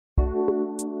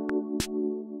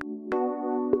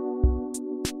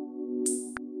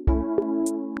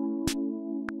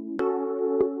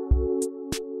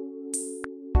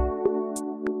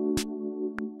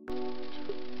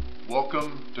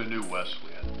to New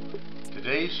Wesleyan.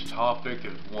 Today's topic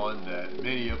is one that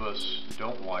many of us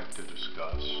don't like to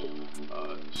discuss.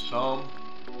 Some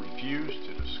refuse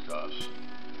to discuss,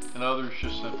 and others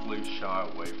just simply shy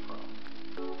away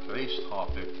from. Today's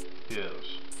topic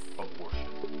is abortion.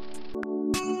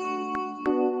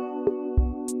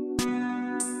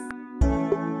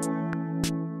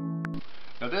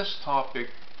 Now this topic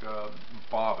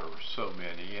bothers so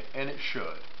many, and it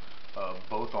should,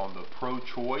 both on the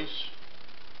pro-choice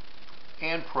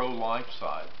and pro-life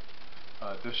side.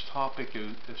 This topic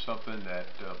is something that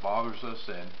bothers us,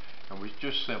 and we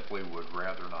just simply would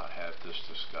rather not have this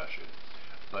discussion.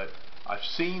 But I've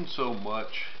seen so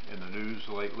much in the news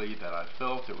lately that I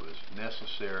felt it was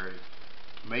necessary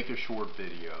to make a short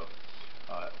video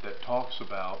that talks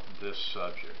about this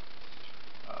subject.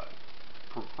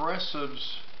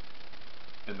 Progressives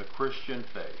in the Christian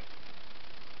faith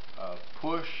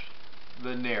push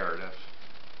the narrative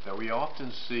that we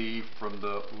often see from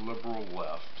the liberal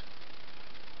left,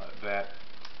 that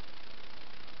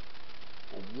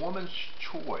a woman's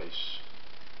choice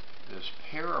is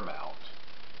paramount.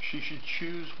 She should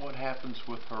choose what happens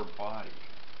with her body.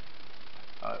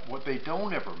 What they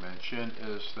don't ever mention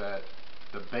is that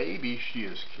the baby she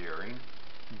is carrying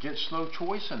gets no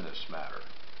choice in this matter.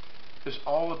 It's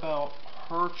all about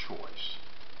her choice,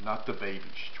 not the baby's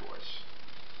choice.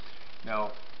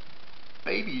 Now,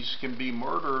 babies can be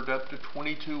murdered up to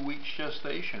 22 weeks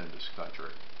gestation in this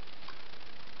country.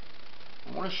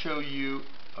 I want to show you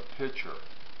a picture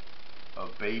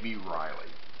of baby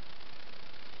Riley.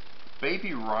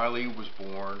 Baby Riley was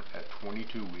born at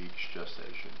 22 weeks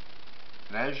gestation.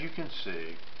 And as you can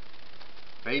see,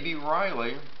 baby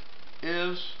Riley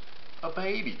is a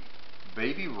baby.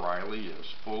 Baby Riley is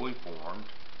fully formed,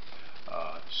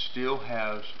 still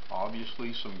has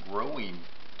obviously some growing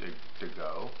to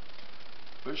go,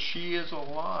 but she is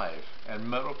alive, and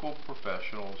medical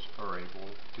professionals are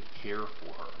able to care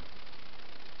for her.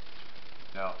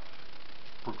 Now,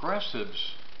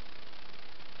 progressives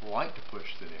like to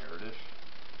push the narrative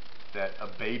that a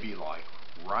baby like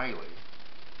Riley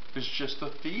is just a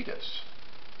fetus,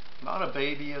 not a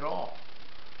baby at all.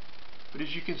 But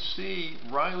as you can see,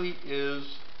 Riley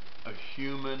is a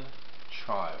human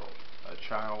child, a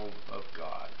child of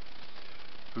God,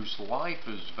 whose life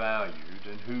is valued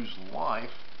and whose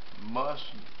life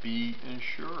must be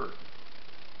ensured.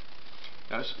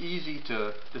 Now, it's easy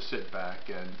to sit back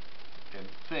and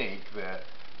think that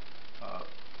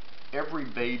every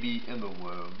baby in the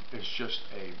womb is just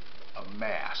a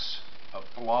mass, a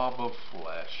blob of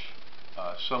flesh,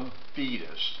 some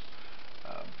fetus.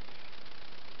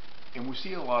 And we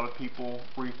see a lot of people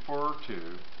refer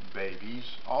to babies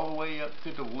all the way up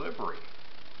to delivery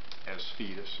as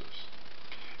fetuses.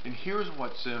 And here's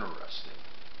what's interesting.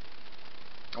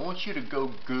 I want you to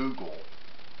go Google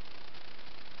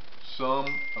some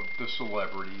of the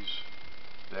celebrities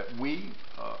that we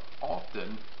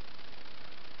often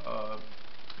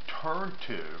turn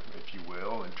to, if you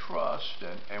will, and trust,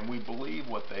 and we believe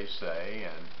what they say,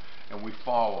 and we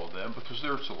follow them because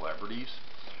they're celebrities.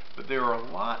 But there are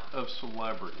a lot of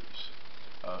celebrities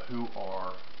who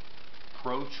are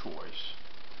pro-choice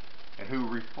and who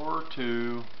refer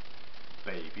to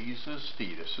babies as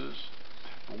fetuses.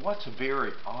 But what's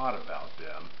very odd about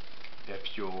them,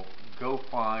 if you'll go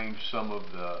find some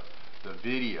of the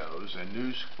videos and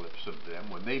news clips of them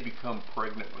when they become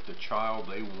pregnant with a child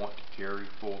they want to carry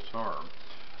full term,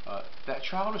 that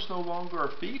child is no longer a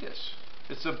fetus.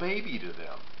 It's a baby to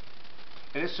them.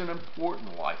 And it's an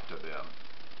important life to them.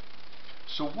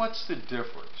 So what's the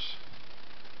difference?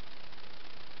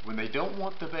 When they don't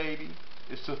want the baby,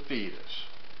 it's a fetus.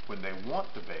 When they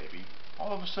want the baby,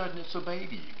 all of a sudden it's a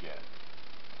baby again.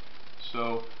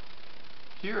 So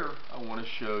here I want to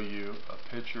show you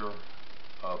a picture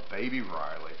of baby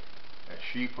Riley as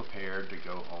she prepared to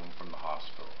go home from the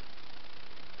hospital.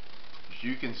 As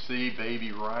you can see,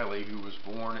 baby Riley, who was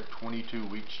born at 22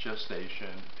 weeks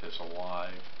gestation, is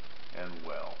alive and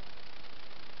well.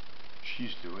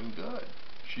 She's doing good.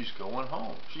 She's going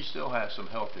home. She still has some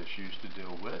health issues to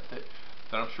deal with that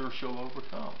I'm sure she'll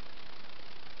overcome.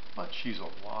 But she's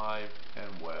alive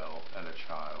and well and a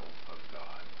child of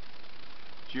God.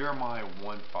 Jeremiah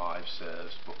 1:5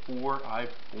 says, "Before I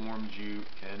formed you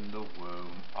in the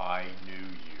womb, I knew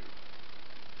you."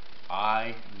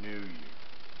 I knew you.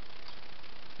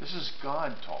 This is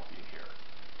God talking here.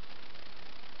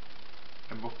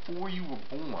 And before you were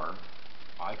born,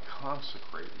 I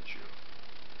consecrated you.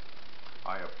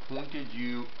 I appointed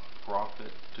you a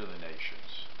prophet to the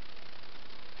nations.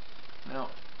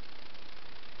 Now,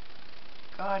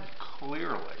 God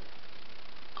clearly,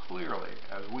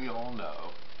 as we all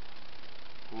know,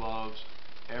 loves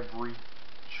every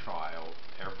child,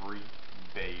 every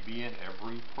baby, and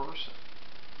every person.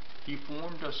 He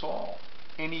formed us all,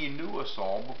 and He knew us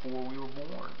all before we were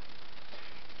born.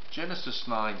 Genesis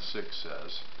 9:6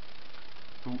 says,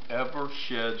 "Whoever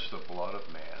sheds the blood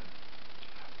of man,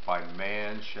 by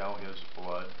man shall his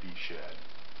blood be shed.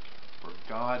 For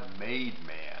God made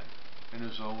man in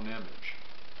His own image."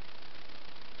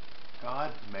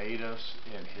 God made us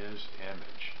in His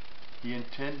image. He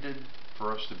intended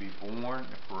for us to be born,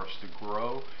 and for us to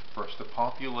grow, for us to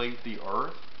populate the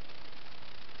earth.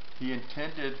 He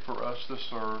intended for us to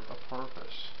serve a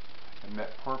purpose. And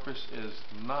that purpose is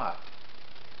not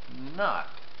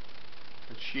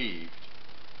achieved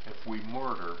if we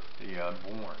murder the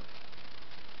unborn.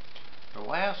 The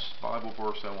last Bible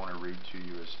verse I want to read to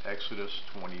you is Exodus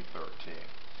 20:13.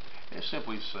 It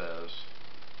simply says,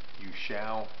 "You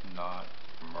shall not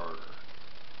murder."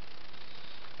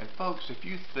 And folks, if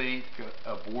you think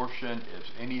abortion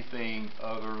is anything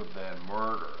other than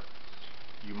murder,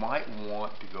 you might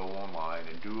want to go online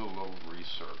and do a little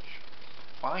research.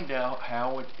 Find out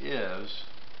how it is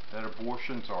that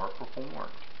abortions are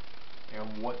performed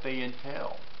and what they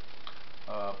entail.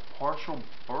 Partial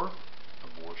birth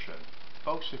abortion.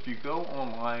 Folks, if you go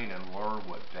online and learn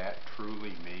what that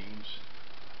truly means,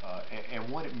 and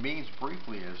what it means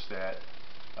briefly is that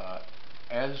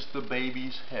as the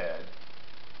baby's head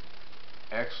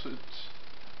exits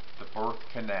the birth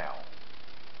canal,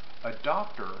 a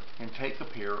doctor can take a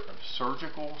pair of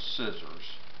surgical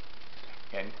scissors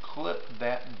and clip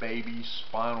that baby's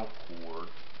spinal cord,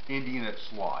 ending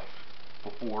its life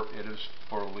before it is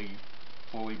fully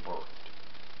birthed.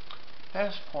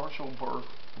 That's partial birth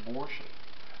abortion.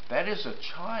 That is a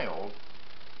child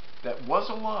that was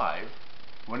alive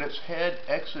when its head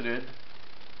exited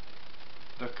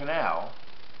the canal,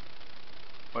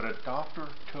 but a doctor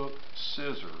took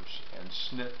scissors and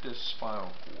snipped its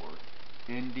spinal cord,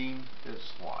 ending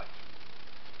its life,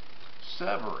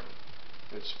 severing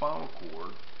its spinal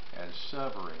cord and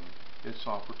severing its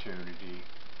opportunity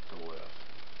to live.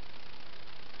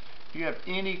 If you have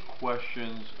any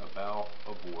questions about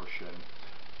abortion,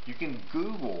 you can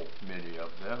Google many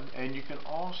of them, and you can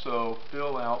also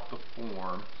fill out the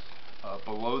form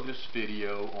below this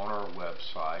video on our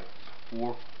website,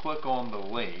 or click on the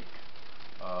link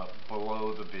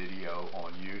below the video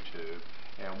on YouTube,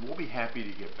 and we'll be happy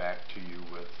to get back to you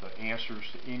with answers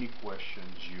to any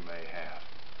questions you may have.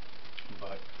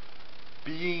 But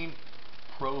being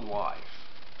pro-life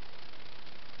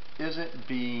isn't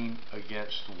being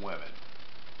against women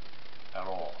at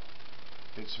all.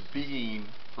 It's being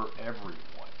for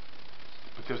everyone.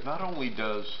 Because not only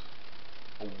does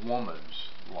a woman's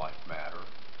life matter,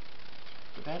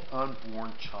 but that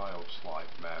unborn child's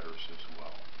life matters as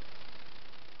well.